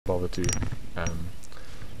order to.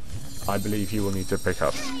 I believe he will need to pick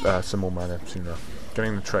up some more mana soon enough.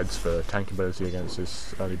 Getting the treads for tank ability against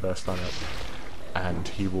this early burst lineup, and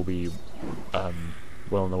he will be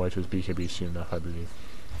well on the way to his BKB soon enough, I believe.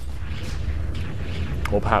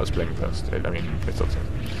 Or perhaps Blink first. I mean, it's up to him.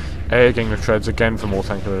 Getting the treads again for more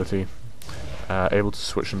tank ability. Able to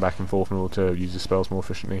switch them back and forth in order to use the spells more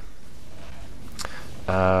efficiently.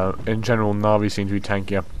 In general, Na'Vi seem to be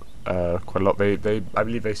tanking up quite a lot. I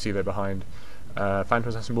believe they see they're behind. Phantom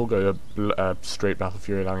Assassin will go straight Battle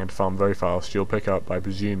Fury, allowing him to farm very fast. She'll pick up, I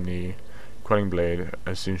presume, the Quelling Blade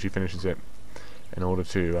as soon as she finishes it, in order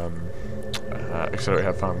to accelerate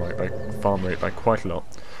her farm rate by quite a lot.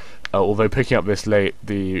 Although picking up this late,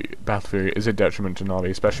 the Battle Fury is a detriment to Na'Vi,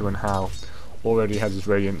 especially when Hal already has his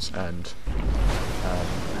Radiance and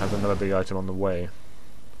has another big item on the way.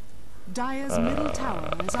 Dire's middle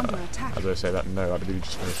tower is under attack. As I say that, no, I believe he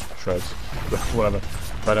just finished Shreds. Whatever.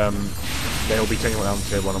 But they'll be taking one down to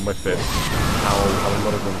tier 1, and with this, Hal will have a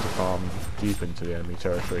lot of room to farm deep into the enemy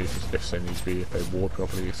territory, if so needs be, if they ward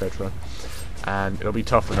properly, etc. And it'll be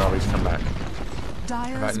tough for Na'Vi to come back.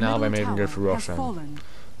 Right now they may even go for Roshan,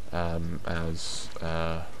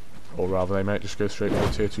 or rather they might just go straight for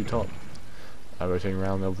the tier 2 top. Rotating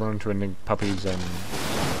around, they'll run into ending puppies and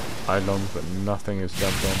Eidolons, but nothing is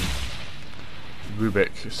dumped on.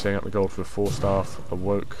 Rubik setting up the gold for 4 staff.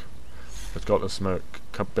 Awoke has got the smoke,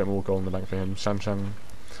 a bit more gold in the bank for him. Shanshan,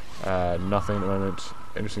 nothing at the moment.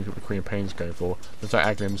 Interesting what the Queen of Pain's going for. Looks like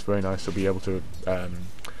Aglim's very nice to be able to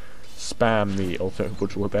spam the ultimate,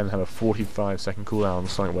 which will then have a 45-second cooldown on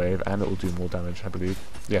Sonic Wave, and it will do more damage, I believe.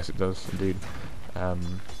 Yes, it does, indeed.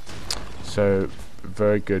 So,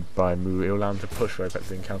 very good by Mu. It'll allow him to push very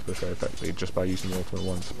effectively and counter push very effectively just by using the ultimate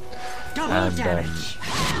once. And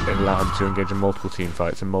it'll allow him to engage in multiple team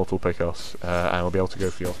fights and multiple pickoffs, and will be able to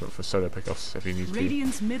go for the ultimate for solo pickoffs if he needs to.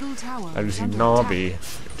 And we see Na'Vi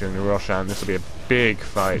doing the Roshan. This will be a big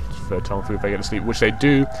fight for TongFu if they get to sleep, which they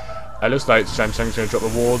do. It looks like Shanshan's going to drop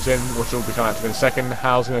the wards in, which will become active in a second.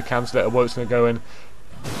 Hal's going to cancel it, Awoke's going to go in.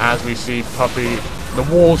 As we see Puppy, the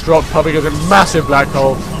walls drop, Puppy goes in massive black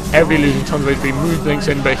hole, every losing tons of HP, Mood blinks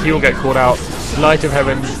in, but he'll get caught out. Light of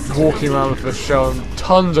Heaven walking around with the shell,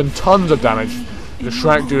 tons and tons of damage. The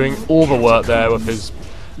Shrek doing all the work there with his,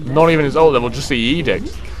 not even his ult level, just the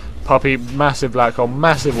Edict. Puppy, massive black hole,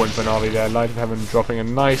 massive win for Na'Vi there. Light of Heaven dropping a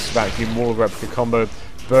nice vacuum wall replica combo.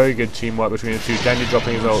 Very good teamwork between the two. Dendy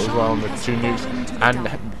dropping his ult as well on the 2 nukes, and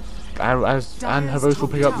Havos will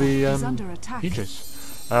pick up the Aegis.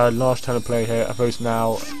 Large ton of play here. Havos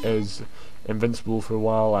now is invincible for a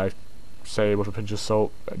while. I say with a pinch of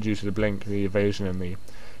salt due to the blink, the evasion, and the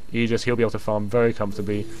Aegis. He'll be able to farm very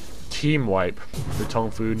comfortably. Team wipe for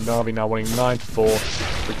TongFu. Na'Vi now winning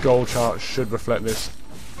 9-4. The goal chart should reflect this.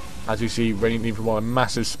 As you see, Radiant Need for one, a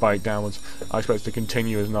massive spike downwards. I expect it to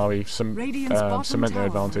continue as Na'Vi cement their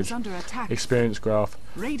advantage. Experience graph,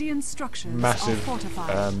 massive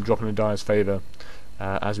drop in the Dire's favour.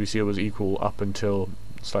 As we see, it was equal up until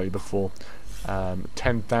slightly before.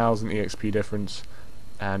 10,000 EXP difference,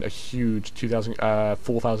 and a huge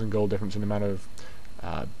 4,000 gold difference in a matter of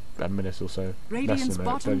a minute or so. Less than a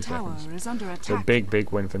minute, 30 seconds. So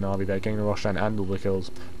big win for Na'Vi there, getting the Roshan and all the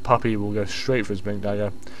kills. Puppy will go straight for his Blink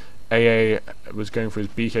Dagger. AA was going for his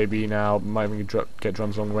BKB now, might even get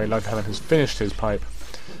drums along the way. Light Heaven has finished his pipe,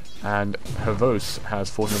 and Havos has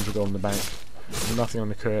 400 gold in the bank. Nothing on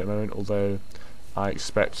the career at the moment, although I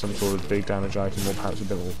expect some sort of big damage item or perhaps a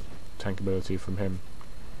bit more tank ability from him.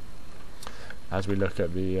 As we look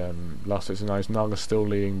at the last 6 nights, Naga's still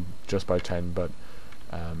leading just by 10, but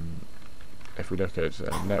if we look at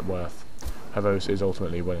net worth, Havos is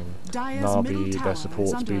ultimately winning. Na'Vi, their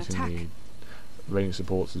supports beating the Radiant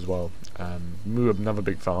supports as well. Mu, another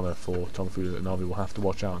big farmer for TongFu that Na'Vi will have to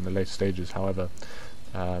watch out in the later stages. However,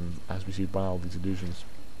 as we see by all these illusions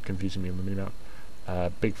confusing me on the new map,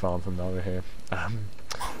 big farm from Na'Vi here.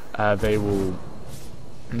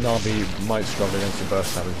 Na'Vi might struggle against the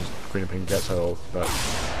burst damage as Queen of Pink gets her ult, but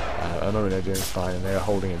at the moment they're doing fine and they are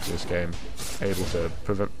holding into this game, able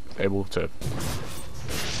to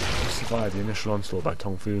survive the initial onslaught by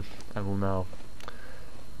TongFu, and will now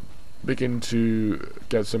begin to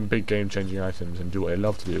get some big game-changing items and do what they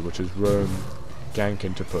love to do, which is roam, gank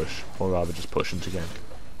into push, or rather just push into gank.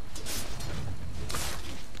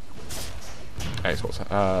 Xbox,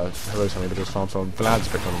 Havos having a bit of farm on. Vlad's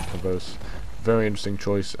picked on Havos. Very interesting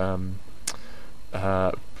choice,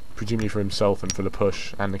 presumably for himself and for the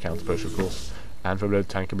push, and the counter push of course, and for a bit of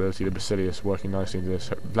tank ability. The Basilius working nicely into this.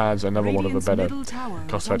 Vlad's another one of the better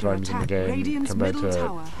cost-effective items in the game compared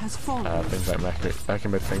to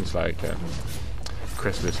things like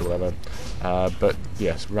Chrysalis or whatever. But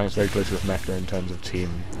yes, ranks very close with Mecha in terms of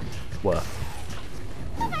team worth.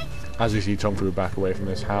 As we see TongFu back away from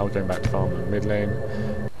this, Hao going back to farm in mid lane.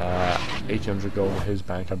 1800 gold in his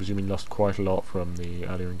bank. I presume he lost quite a lot from the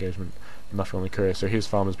earlier engagement. Nothing on the courier, so his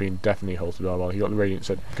farm has been definitely halted by a while. He got the Radiance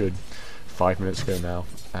at good 5 minutes ago now,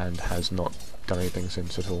 and has not done anything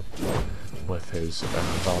since at all with his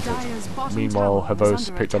advantage. Meanwhile,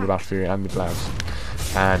 Havos picked up the Battle Fury and the Blast,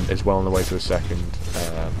 and is well on the way to a second,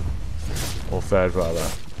 or third rather,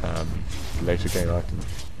 later game item.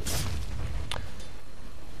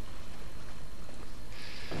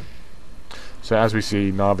 So as we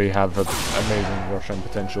see, Na'Vi have amazing Roshan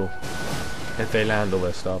potential if they land all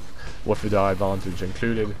their stuff, with the die advantage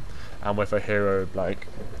included, and with a hero like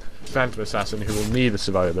Phantom Assassin who will need the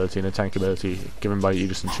survivability and the tank ability given by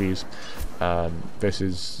Aegis and Cheese. This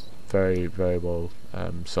is very, very well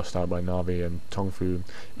sussed out by Na'Vi, and TongFu,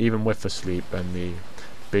 even with the sleep and the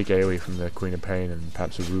big AoE from the Queen of Pain and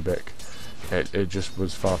perhaps a Rubik, it just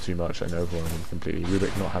was far too much and overwhelming completely.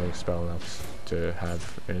 Rubik not having spell enough to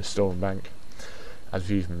have in his stolen bank. As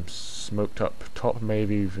we've even smoked up top,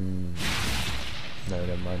 maybe even... no,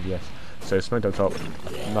 never mind, yes. So smoked up top,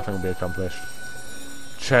 nothing will be accomplished.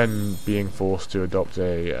 Chen being forced to adopt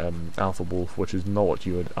a Alpha Wolf, which is not what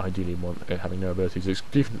you would ideally want, it having no abilities. It's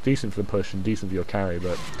decent for the push and decent for your carry,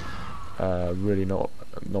 but really not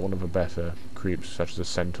one of the better creeps, such as a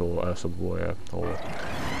Centaur, Ursa Warrior, or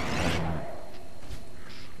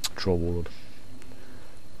Troll Warlord.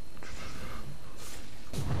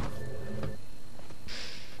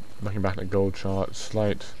 Looking back at the gold chart,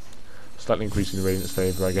 slightly increasing the Radiant's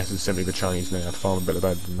favour. I guess it's simply the Chinese know how to farm a bit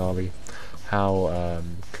better than Na'Vi. How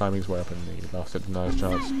climbing his way up in the last set of Dire's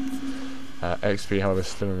charts. XP, however,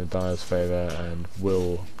 still in the Dire's favour and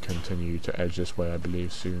will continue to edge this way, I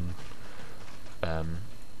believe, soon.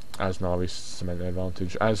 As Na'Vi cement their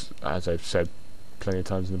advantage, as I've said plenty of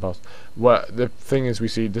times in the past. Well, the thing is, we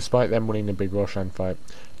see, despite them winning the big Roshan fight,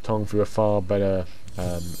 TongFu are far better,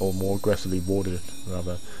 or more aggressively warded,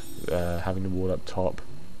 rather, having the ward up top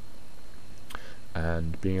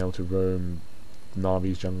and being able to roam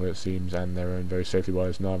Na'Vi's jungle, it seems, and their own very safely,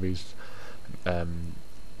 whereas Na'Vi's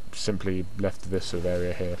simply left this sort of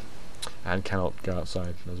area here and cannot go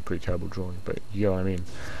outside. That was a pretty terrible drawing, but you know what I mean.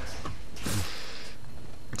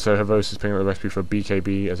 So Havos is picking up the recipe for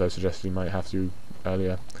BKB, as I suggested he might have to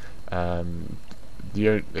earlier.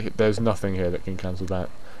 There's nothing here that can cancel that,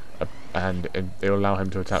 and it will allow him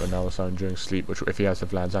to attack the Nalasiren during sleep, which, if he has the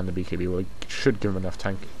Vlads and the BKB, well, it should give him enough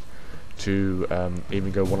tank to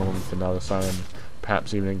even go one-on-one with the Nalasiren,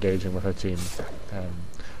 perhaps even engaging with her team.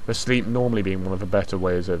 The sleep normally being one of the better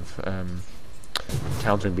ways of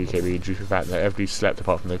countering BKB, due to the fact that everybody slept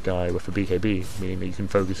apart from the guy with the BKB, meaning that you can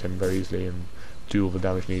focus him very easily and do all the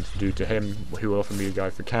damage you need to do to him, who will often be a guy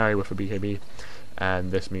for carry with a BKB,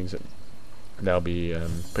 and this means that they'll be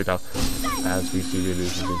picked up, as we see the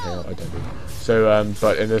illusions being taken out identically. So,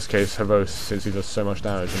 but in this case, Havos, since he does so much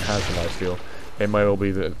damage and has the lifesteal, it may well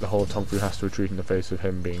be that the whole TongFu has to retreat in the face of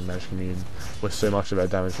him being magic immune, with so much of their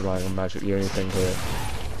damage relying on magic. The only thing here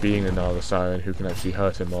being a Nalasiren who can actually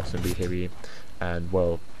hurt him whilst in BKB, and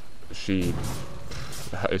well, she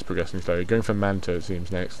is progressing slowly. Going for Manta, it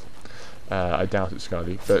seems, next. I doubt it's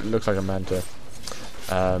Scully, but it looks like a Manta.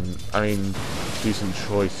 I mean, decent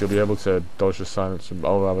choice. You'll be able to dodge the silence from,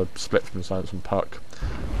 or rather split from the silence from Puck,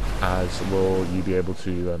 as will you be able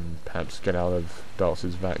to perhaps get out of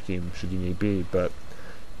Dartz's vacuum should you need be. But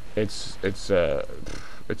it's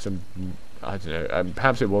I don't know.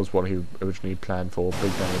 Perhaps it was what he originally planned for,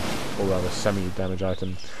 big damage, or rather semi-damage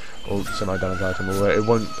item, or semi-damage item. Although it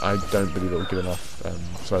won't. I don't believe it will give enough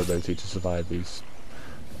survivability to survive these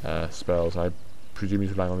spells. I presume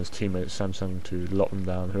he's relying on his teammate Samsung to lock them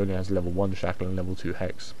down, who only has level 1 Shackle and level 2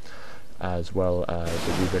 Hex, as well as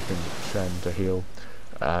the Rubik and Shen to heal,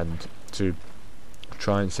 and to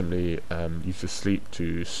try and simply use the sleep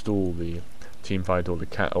to stall the team fight, or the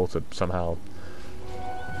cat, or to somehow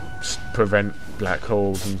prevent black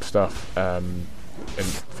holes and stuff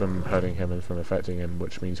from hurting him and from affecting him,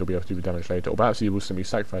 which means he'll be able to do the damage later, or perhaps he will simply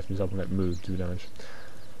sacrifice himself and let move do damage.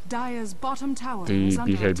 Dire's bottom tower The is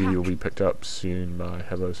under BKB attack. will be picked up soon by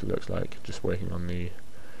Havos, it looks like, just waiting on the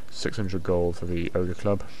 600 gold for the Ogre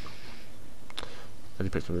Club, as he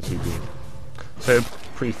picks up the TB. So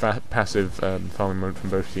pretty passive farming moment from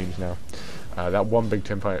both teams now. That one big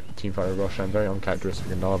team fight with Roshan, very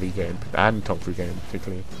uncharacteristic in Na'Vi game, and TongFu game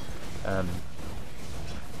particularly.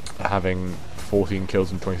 Having 14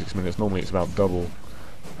 kills in 26 minutes, normally it's about double,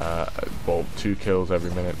 well, 2 kills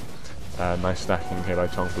every minute. Nice stacking here by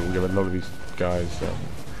TongFu will give a lot of these guys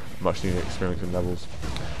much needed experience and levels.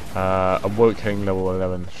 Awoke King level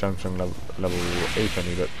 11, Shang level 8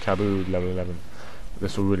 only, but Kabu level 11.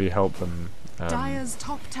 This will really help them Dire's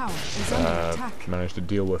top tower is under attack. manage to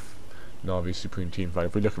deal with Navi's supreme team fight.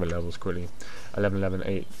 If we look at the levels quickly, 11, 11,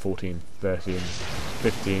 8, 14, 13,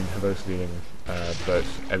 15 have both leading, but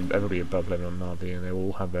everybody above 11 on Navi, and they will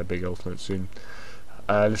all have their big ultimates soon.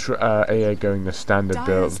 AA going the standard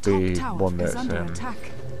build, the one that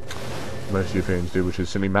most Europeans do, which is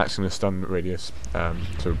simply maxing the stun radius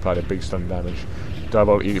to apply the big stun damage.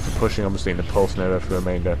 Diabolic Edict for pushing, obviously, in the Pulse Nova for the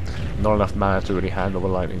remainder. Not enough mana to really handle the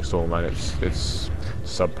Lightning Storm, and it's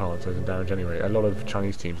subpar in terms of damage anyway. A lot of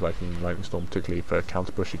Chinese teams liking Lightning Storm, particularly for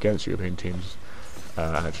counter push against European teams,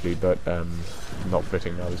 actually, but not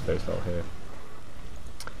fitting Navi's playstyle here.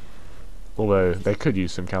 Although they could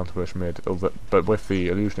use some counter push mid, but with the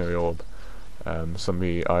Illusionary Orb, some of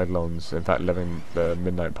the Eidolons, in fact, living the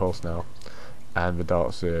Midnight Pulse now, and the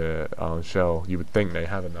Darkseer Iron Shell, you would think they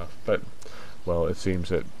have enough, but well, it seems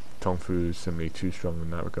that TongFu is simply too strong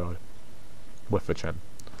in that regard with the Chen.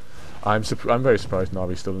 I'm very surprised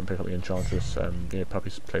Navi still didn't pick up the Enchantress.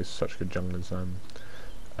 Puppy plays such good junglers, and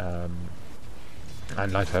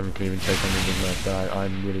Light Heaven can even take on the but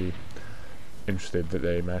I'm really interested that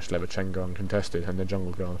they managed to let the Chen go uncontested and the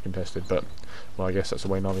jungle go uncontested, but well, I guess that's the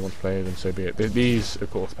way Navi wants to play it, and so be it. These,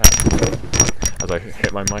 of course, perhaps, as I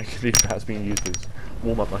hit my mic, these perhaps being used as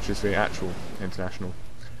warm-up matches for the actual international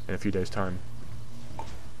in a few days' time,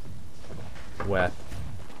 where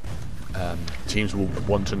teams will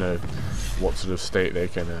want to know what sort of state they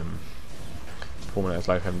can perform in, as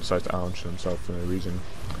Light Heaven decides to arch himself for no reason.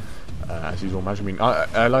 As usual, imagine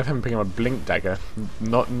I like him picking up a Blink Dagger,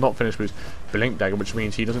 not finished boost, Blink Dagger, which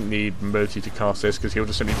means he doesn't need mobility to cast this, because he'll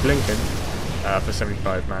just simply blink in for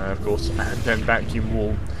 75 mana, of course, and then vacuum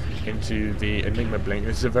wall into the Enigma Blink.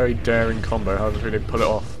 This is a very daring combo, however they pull it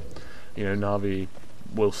off. You know, Navi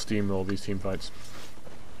will steamroll these team fights.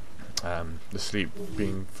 The sleep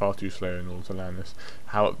being far too slow in order to land this.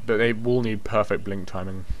 But they will need perfect blink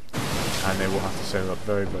timing, and they will have to set it up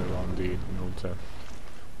very, very well indeed in order to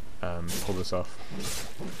pull this off.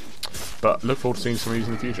 But look forward to seeing some of these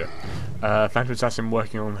in the future. Phantom Assassin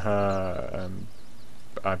working on her,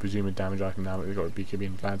 I presume, a damage item now that they've got a BKB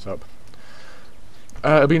and Vlad's up.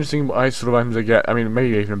 It'll be interesting what sort of items they get. I mean,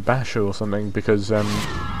 maybe even a Basher or something, because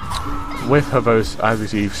with Havos, as we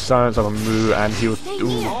see, silence on Mu, and he was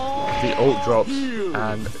the ult drops,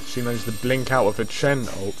 and she managed to blink out with a Chen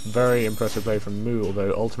ult. Very impressive play from Mu,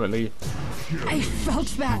 although ultimately I felt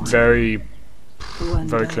that.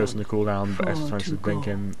 very close in the cooldown, but Esther managed to blink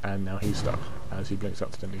in, and now he's stuck as he blinks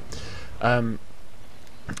up to Dindy.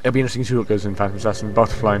 It'll be interesting to see what goes in Phantom Assassin.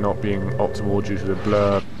 Butterfly not being optimal due to the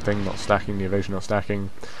blur thing not stacking, the evasion not stacking.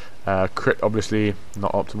 Crit obviously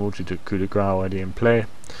not optimal due to coup de grace already in play.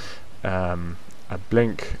 A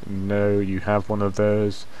blink, no, you have one of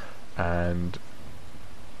those, and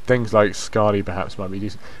things like Scarly perhaps might be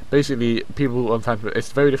decent. Basically, people on Phantom,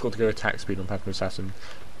 it's very difficult to go attack speed on Phantom Assassin.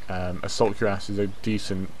 Assault Cuirass is a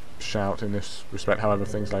decent shout in this respect, however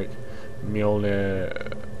things like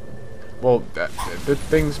Mjolnir, well, the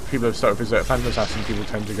things people have started with is that Phantom Assassin people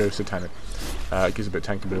tend to go Satanic. It gives a bit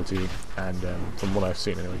of tankability, and from what I've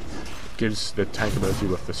seen anyway, gives the tankability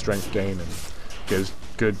with the strength gain, and gives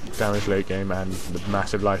good damage late game and the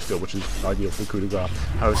massive lifesteal, which is ideal for coup de grace.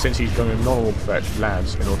 However, since he's going to non-orb effect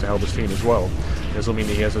Vlad's in order to help his team as well, this will mean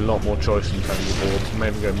that he has a lot more choice in terms of orbs.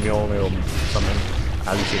 Maybe go Mjolnir or something,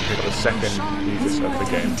 as you see him pick up the second Aegis of the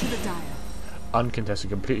game.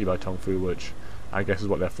 Uncontested completely by TongFu, which I guess is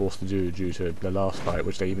what they're forced to do due to the last fight,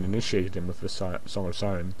 which they even initiated him with the Song of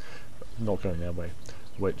Siren not going their way,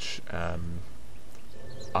 which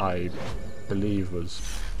I believe was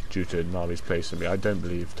due to Navi's place in me. I don't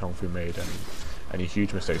believe TongFu made any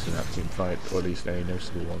huge mistakes in that team fight, or at least any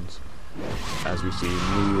noticeable ones. As we see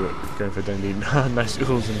Mu going for Dendy, nice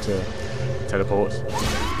ools into teleports.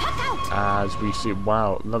 As we see,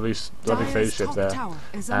 wow, lovely phase shift there,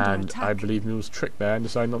 and I believe Mu's tricked there and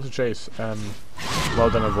decided not to chase. Well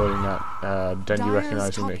done avoiding that. Dendy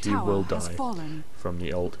recognising that he will die from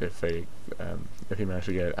the ult if he manages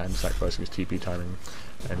to get it, and sacrificing his TP timing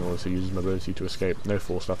in order to use his mobility to escape. No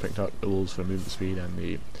 4-star picked up, ools for movement speed, and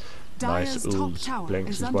the nice ools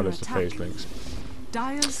blinks as well as the phase blinks.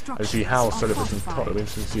 As see how solid this is, it'll be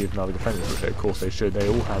interesting to see if Navi defenders, which of course they should. They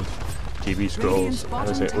all have TP scrolls, and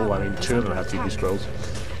I say all, I mean 2 of them have TP scrolls,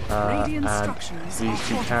 and these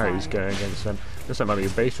 2 carries going against them. This might be a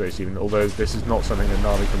base race even, although this is not something that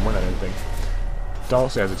Navi can win, I don't think.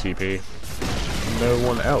 Darkseer has a TP, no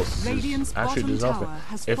one else. Radiant's It's actually bottom disaster. tower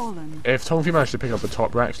has If fallen. TongFu managed to pick up the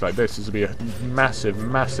top racks like this would be a massive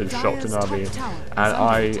shock to Dyer's Na'Vi, top tower and is under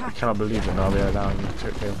I attack. cannot believe that Na'Vi are allowing him to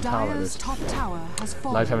take over tower like Dyer's this. top tower has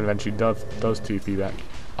fallen. Lightheaven eventually does TP back.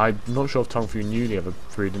 I'm not sure if TongFu knew the other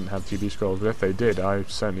three didn't have TP scrolls, but if they did, I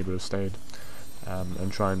certainly would have stayed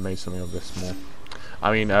and try and make something of this more.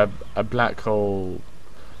 I mean, a black hole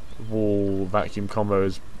wall vacuum combo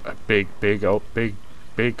is a big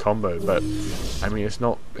combo, but I mean it's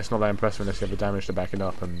not that impressive unless you have the damage to back it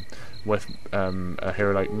up. And with a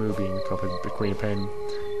hero like Mu being copied with the Queen of Pain,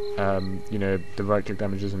 you know, the right click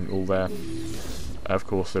damage isn't all there. Of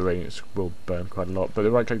course, the radiance will burn quite a lot, but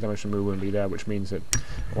the right click damage from Mu wouldn't be there, which means that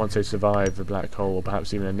once they survive the black hole, or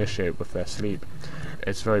perhaps even initiate with their sleep,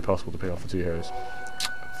 it's very possible to pick off the two heroes.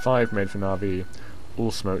 5 mid for Na'Vi,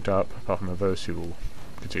 all smoked up, apart from Avos, who will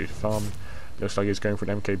continue to farm. Looks like he's going for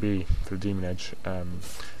an MKB for the Demon Edge.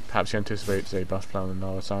 Perhaps he anticipates a buff plan on the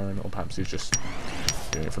Nala Siren, or perhaps he's just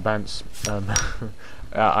doing it for Bants.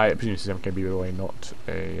 I presume this is MKB by the way, not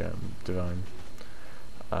a Divine.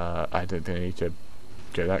 I don't think I need to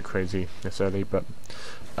go that crazy necessarily, but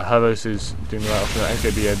Hervos is doing the right option.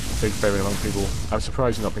 MKB a big favourite among people. I'm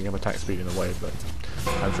surprised he's not picking up attack speed in a way, but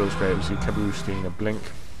I'm sure it's great. We see Caboose stealing a blink.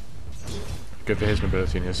 Good for his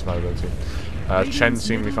mobility and his survivability. Chen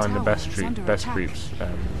seemed to be finding the best creeps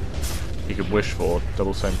he could wish for.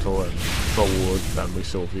 Double Centaur and Troll Ward, and we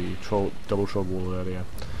saw the double Troll Wall earlier.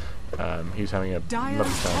 He's having a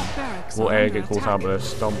lovely time. Will A get caught out with a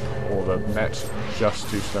stomp or the net just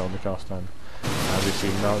to stay on the cast time. As we see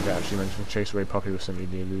Nalga actually mentioned chase away Puppy with simply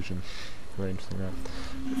the illusion. Very interesting there.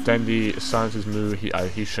 Dendi silences Mu,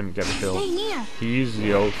 he shouldn't get the kill. He uses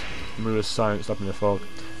the ult, Mu is silenced up in the fog.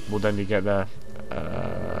 Will Dendi get there?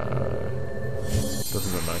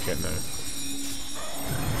 Doesn't look like it, no.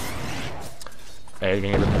 A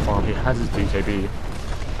getting a bit more farm, he has his DKB.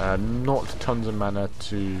 Not tons of mana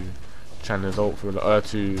to channel his ult for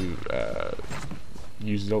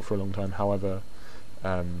use his ult for a long time. However,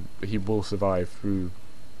 he will survive through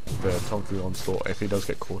the TongFu onslaught if he does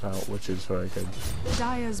get caught out, which is very good.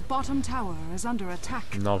 Dyer's bottom tower is under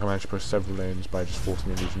attack. Naga managed to push several lanes by just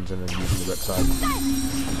forcing illusions and then using the rip side.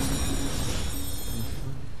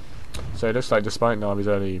 So it looks like despite Navi's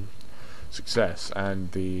early success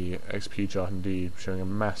and the XP chart indeed showing a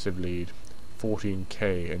massive lead,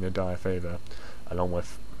 14k in the Dyer favour, along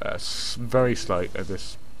with a very slight at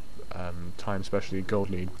this time especially gold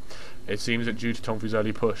lead. It seems that due to TongFu's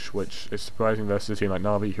early push, which is surprising versus a team like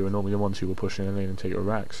Na'Vi, who are normally the ones who will push in a lane and take your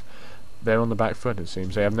racks, they're on the back foot it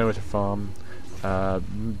seems. They have nowhere to farm.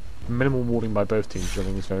 Minimal warding by both teams, which I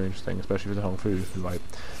think is very interesting, especially for the TongFu, who I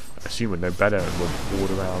assume would know better and would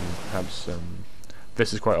ward around perhaps,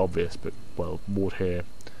 this is quite obvious, but well, ward here,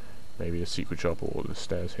 maybe a secret shop or the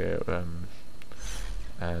stairs here,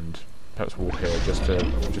 and perhaps ward here just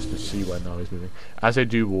to see where Na'Vi's moving. As they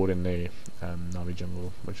do ward in the Na'Vi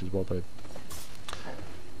jungle, which is well played.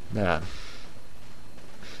 Yeah.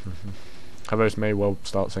 Havos may well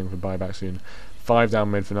start saying for buyback soon. 5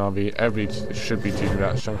 down mid for Na'Vi. Everybody should be TP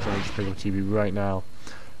that. Junction just pick up TP right now.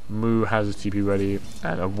 Mu has his TP ready,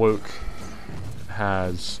 and Awoke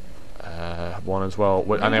has one as well,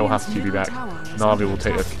 and they will have to TP back. Na'Vi will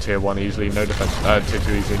take a tier 1 easily, no defense, tier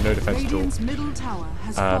 2 easily, no defense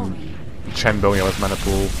at all. Chen building up with mana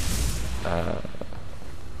pool.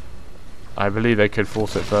 I believe they could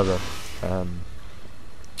force it further.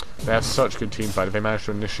 They have such good team fight. If they manage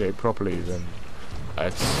to initiate properly, then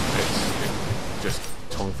it's just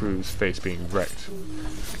TongFu's face being wrecked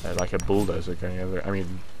like a bulldozer going over. I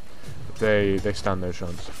mean, they stand no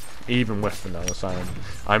chance, even with the Nala Siren.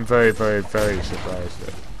 I'm very surprised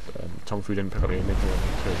that TongFu didn't pick up the initial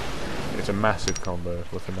one too. It's a massive combo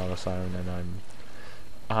with the Nala Siren, and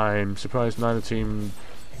I'm surprised neither team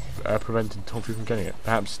prevented TongFu from getting it.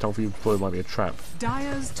 Perhaps TongFu thought it might be a trap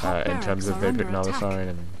in terms of they pick Nala Siren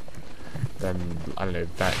and then, I don't know,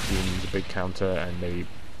 vacuums a big counter and maybe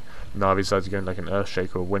Na'Vi decides to go in like an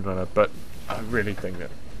Earthshaker or Windrunner, but I really think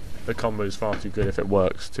that the combo is far too good if it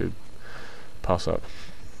works to pass up.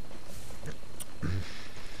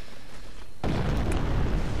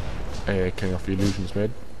 Killing off the illusions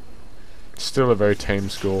mid. Still a very tame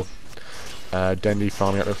score. Dendi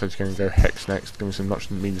farming up, looks like he's going to go Hex next, giving some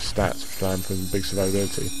much needed stats for time for big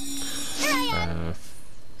survivability.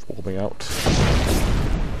 Orbing out.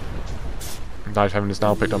 Light Heaven has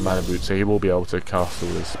now picked up Mana Boot, so he will be able to cast all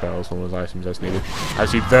his spells and all his items as needed.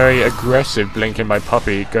 As he very aggressive blink in by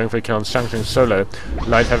Puppy, going for the kill on Shang solo.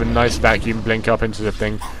 Light Heaven, nice vacuum blink up into the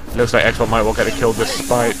thing. Looks like Xbox might well get a kill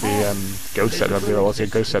despite the Ghost Scepter, I believe it was. Yeah,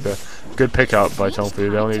 Ghost Scepter. Good pickup by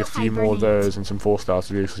TongFu. They'll need a few more of those and some 4-stars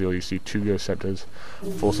to do, so you see 2 Ghost Scepters,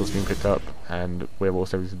 4 stars being picked up, and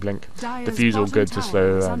Werewolf's able to blink. Diffuse all good to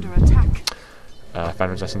slow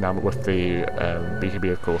Phantom Assassin down, but with the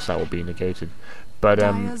BKB, of course, that will be negated. But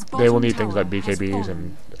they will need things like BKBs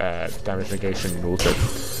and damage negation in order to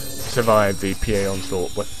survive the PA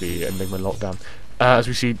onslaught with the Enigma lockdown. As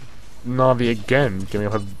we see Na'Vi again giving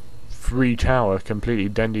up a free tower completely.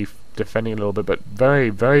 Dendi defending a little bit, but very,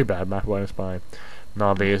 very bad map awareness by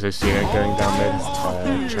Na'Vi as they see it going down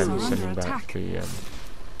there. Chen sending back the people.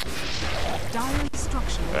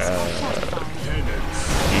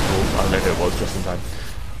 I don't know if it was just in time.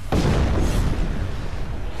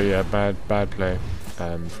 But yeah, bad play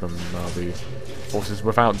from Na'Vi forces.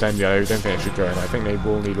 Without Dendi, I don't think they should go in. I think they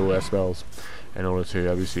will need all their spells in order to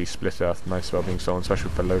obviously split Earth. Nice spell being stolen, especially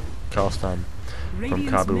with the low cast time from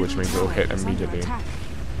Kabu, which means it will hit immediately.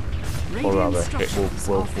 Or rather, it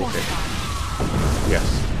will hit.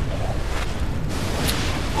 Yes.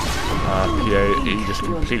 PA, he just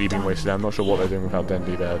completely been wasted out. I'm not sure what they're doing without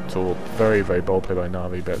Dendi there at all. Very, very bold play by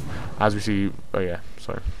Na'Vi, but as we see, oh yeah,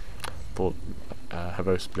 sorry. Thought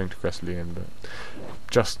Havos blinked aggressively in, but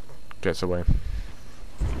just gets away.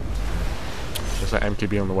 Just like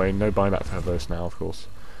MKB on the way, no buyback for Havos now, of course,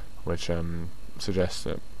 which suggests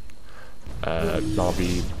that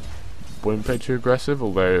Na'Vi won't play too aggressive,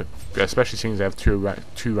 although, especially seeing as they have two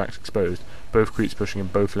racks exposed, both creeps pushing in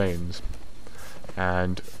both lanes,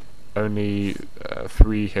 and only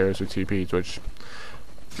 3 heroes with TPs, which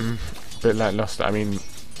a bit lackluster. I mean, do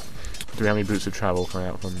we have any boots of travel coming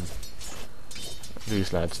out from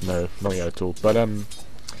these lads? No, not yet at all. But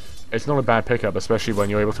it's not a bad pickup, especially when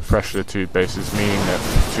you're able to pressure the 2 bases, meaning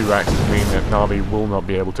that 2 racks mean that Na'Vi will not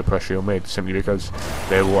be able to pressure your mid, simply because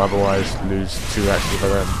they will otherwise lose 2 racks of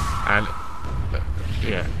their own. And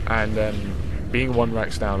yeah, and being 1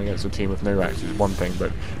 racks down against a team with no racks is one thing,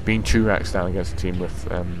 but being 2 racks down against a team with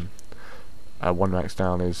 1 racks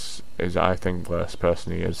down is I think worse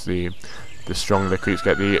personally, as the stronger the creeps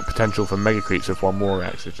get. The potential for mega creeps with 1 more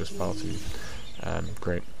racks is just far too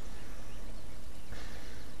great.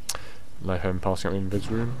 Light Heaven passing up the Invis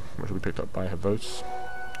room, which will be picked up by Havos.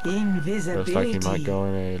 Looks like he might go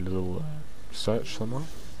on a little search somewhere.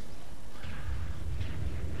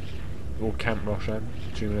 Or camp Roshan,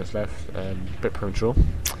 2 minutes left, bit premature,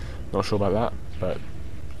 not sure about that, but,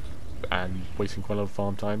 and wasting quite a lot of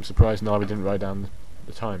farm time. Surprised Na'Vi didn't write down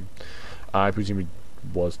the time. I presume he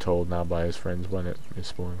was told now by his friends when it is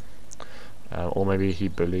spawning. Or maybe he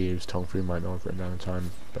believes TongFu might not have written down the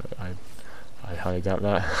time, but I highly doubt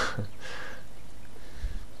that.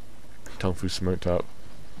 TongFu smoked up,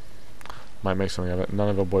 might make something of it. None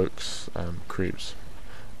of the Woke's creeps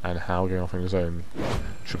and Hal going off on his own.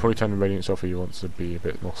 Should probably turn the Radiance off if he wants to be a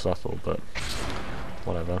bit more subtle, but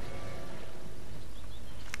whatever.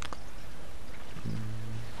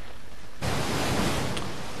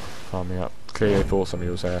 Farming up. Clearly they thought somebody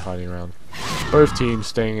was there hiding around. Both teams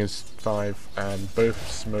staying as 5 and both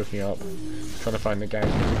smoking up, trying to find the gang.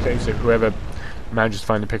 Okay, so whoever manages to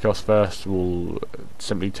find the pickoffs first will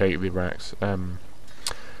simply take the racks.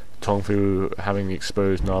 TongFu having the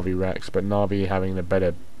exposed Na'Vi racks, but Na'Vi having the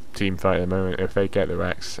better team fight at the moment. If they get the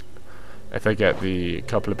racks, if they get the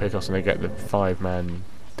couple of pickoffs and they get the 5-man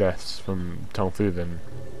deaths from TongFu, then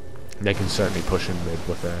they can certainly push in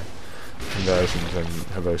with their conversions and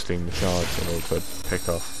have those leading the charge in order to pick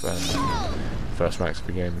off first racks of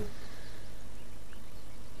the game.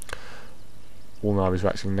 All Na'Vi's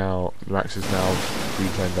racks is now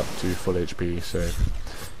returned up to full HP, so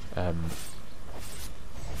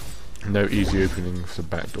no easy opening for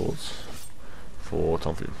back doors for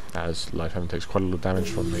TongFu, as Light Heaven takes quite a lot of damage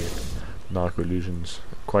from the Narco Illusions,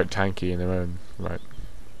 quite tanky in their own right.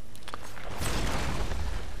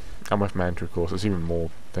 And with Manta, of course, there's even more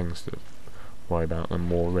things to worry about and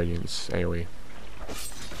more Radiance AoE.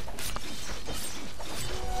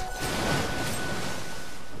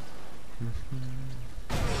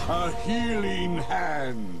 A healing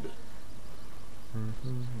hand.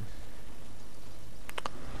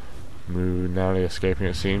 Mu narrowly escaping,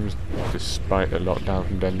 it seems, despite the lockdown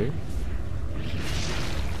from Dendi.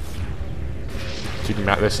 Team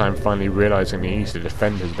Matt this time finally realising he needs to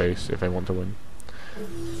defend his base if they want to win.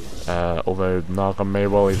 Although Naga may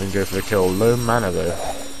well even go for the kill. Low mana though.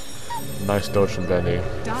 Nice dodge from Dendi.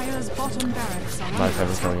 Light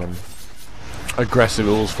Heaven coming in. Aggressive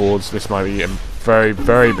rules forwards. This might be a very,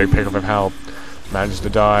 very big pickup of how Manages to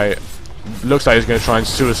die. Looks like he's going to try and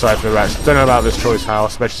suicide for the rats. Don't know about this choice, Hao,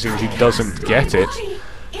 especially since he doesn't get it.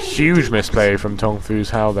 Huge misplay from TongFu's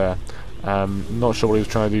Hao there. Not sure what he was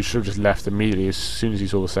trying to do. Should have just left immediately as soon as he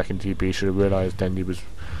saw the second TP. Should have realised Dendi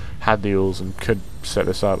had the ults and could set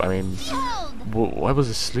this up. I mean, why was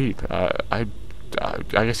he asleep? I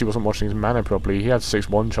guess he wasn't watching his mana properly. He had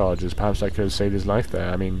 6-1 charges. Perhaps that could have saved his life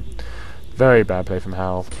there. I mean, very bad play from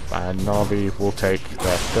Hao. And Na'Vi will take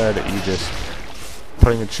their third Aegis,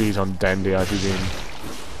 putting a cheese on Dendi, I presume.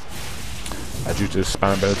 Due to the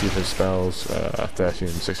spammability of his spells, 13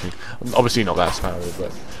 and 16. Obviously not that spammable,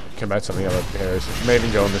 but compared to some of the other heroes.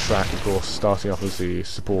 Maven go on the Shrek, of course, starting off as the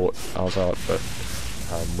support Alzard, but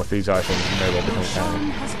with these items, you know what becomes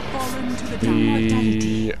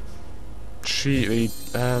the cheese,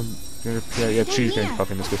 cheese going to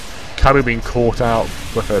pop in this good. Kabu being caught out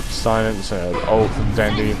with a silence, ult from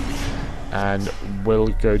Dendi, and will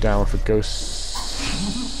go down for Ghost.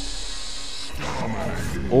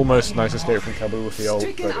 Almost nice escape from Kabu with the ult,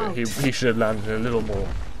 but he should have landed a little more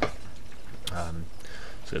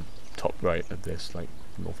sort of top right of this, like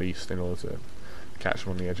northeast, in order to catch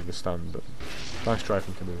him on the edge of the stun. But nice try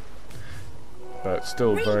from Kabu, but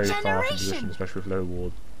still very far from position, especially with low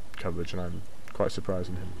ward coverage, and I'm quite surprised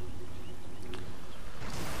in him.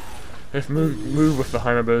 If move with the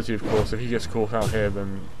high mobility, of course, if he gets caught out here,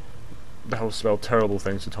 then that will spell terrible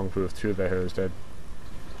things to TongFu with 2 of their heroes dead.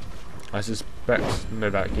 I suspect no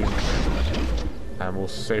vacuum, and we'll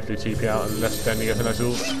safely TP out unless Dendi gets a nice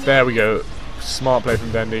ult. There we go, smart play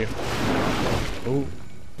from Dendi. Oh,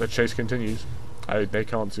 the chase continues. They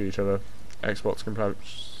can't see each other. Xbox can probably...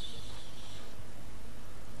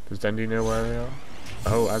 Does Dendi know where they are?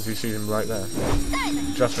 Oh, as you see him right there.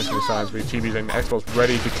 Just missing the science, but TB's in. Xbox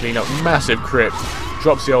ready to clean up. Massive crit.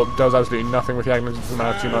 Drops the ult, does absolutely nothing with the Agnes, doesn't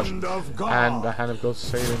matter too much. And the Hand of God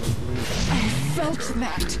saving move.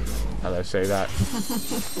 Hello, say that.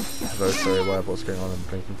 Both very aware of what's going on and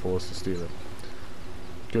making forwards to steal it.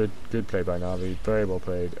 Good play by Na'Vi. Very well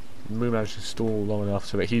played. Mu managed to stall long enough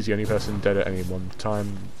so that he's the only person dead at any one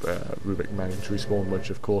time. Rubik managed to respawn, which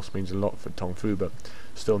of course means a lot for TongFu, but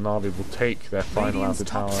still Na'Vi will take their final outer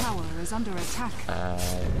tower. And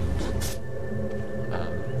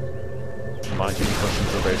Mighty pushing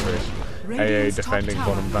for a base race. AA defending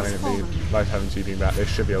bottom valiantly. Light haven't TPing back. They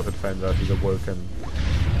should be able to defend versus Awoken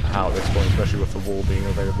Hao at this point, especially with the wall being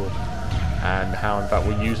available. And Hao in fact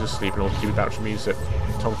will use his sleep in order to keep it back, which means that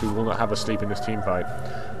TongFu will not have a sleep in this team fight.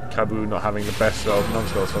 Kabu not having the best of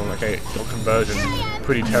non-spell, so okay, got conversion,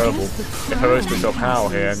 pretty terrible. If Heroes picks up Hao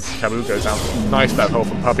here and Kabu goes down, nice that hole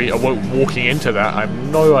from Puppy. Awoke walking into that, I have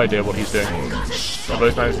no idea what he's doing. But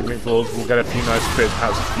both managed to bring floors, will get a few nice crits,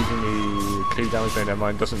 perhaps using the cleave damage, never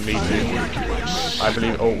mind, doesn't need to. I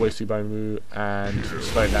believe ult wasted by Mu, and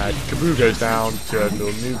despite that, Kabu goes down to a little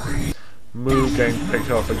nuke. Mu getting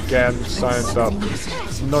picked off again, silenced up,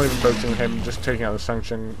 not even focusing on him, just taking out the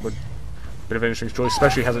sanction with bit of an interesting choice,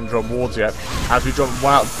 especially hasn't dropped wards yet. As we drop,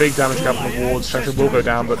 wow, big damage coming from the wards, sanction will go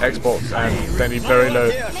down, but Xbox and Dendi very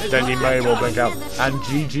low. Dendi may well blink out, and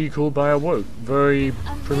GG called by Awoke. Very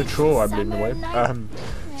premature, I believe, in a way.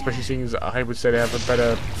 Especially seeing as I would say they have a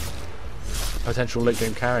better potential late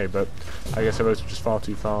game carry, but I guess they're both just far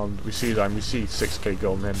too farmed. We see 6k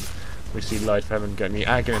gold in him. We see Light for Heaven getting the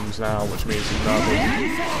Aghanim's now, which means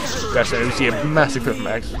definitely we see a massive crit from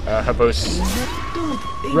X. Herbos,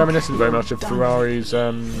 reminiscent very much of Ferrari's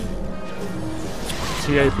TA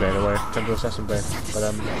play in a way, Temple Assassin play.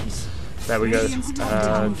 But there we go.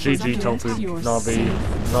 GG TongFu,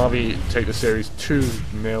 Na'Vi take the series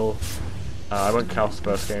 2-0. I won't count the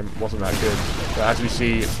first game, wasn't that good. But as we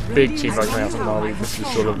see, big team fight coming out from Na'Vi. This is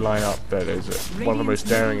sort of lineup that is one of the most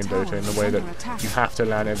daring in Dota, in the way that you have to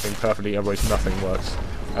land everything perfectly, otherwise nothing works.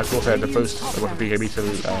 Of course, I had the first BKB to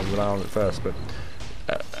rely on at first, but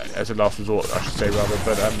as a last resort, I should say rather.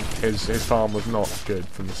 But his farm was not good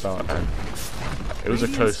from the start, and it was a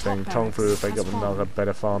close thing. TongFu, if they got another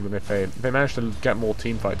better farm, than if they managed to get more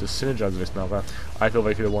team fight to synergize this Na'Vi, I feel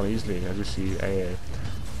they could have won easily. As we see, AA,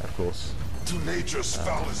 of course. To nature's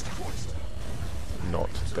foulest not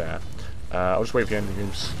there. I'll just wait for the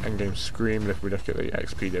endgame scream. If we look at the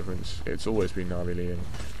XP difference, it's always been Na'Vi leading.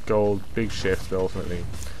 Gold, big shift, but ultimately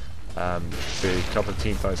the couple of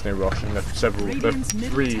team fights, no rush, and the triple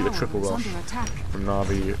rush from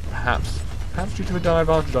Na'Vi, perhaps due to the die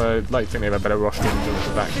advantage. I'd like to think they have a better rush team than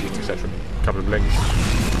the vacuum, etc. A couple of links,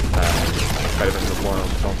 better than the one on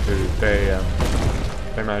TongFu.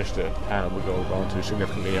 They managed to handle the gold advantage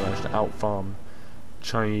significantly. They managed to outfarm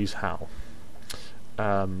Chinese Hao.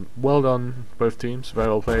 Well done, both teams. Very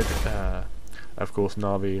well played. Of course,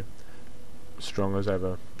 Na'Vi strong as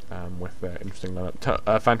ever. with their interesting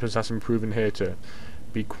lineup. Phantom Assassin proven here to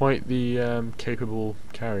be quite the capable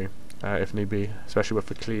carry, if need be, especially with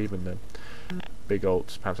the cleave and the big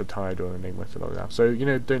ults, perhaps a Tide or an Enigma to log out. So, you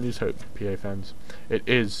know, don't lose hope, PA fans. It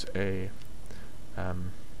is a,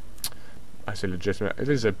 I say legitimate, it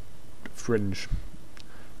is a fringe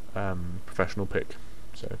professional pick.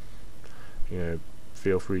 So, you know,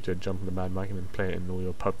 feel free to jump on the bandwagon and play it in all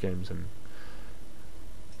your pub games and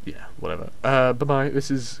yeah, whatever. Bye bye. This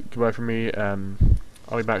is goodbye from me.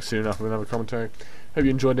 I'll be back soon enough with another commentary. Hope you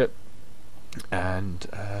enjoyed it, and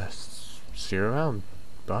see you around.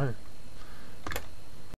 Bye.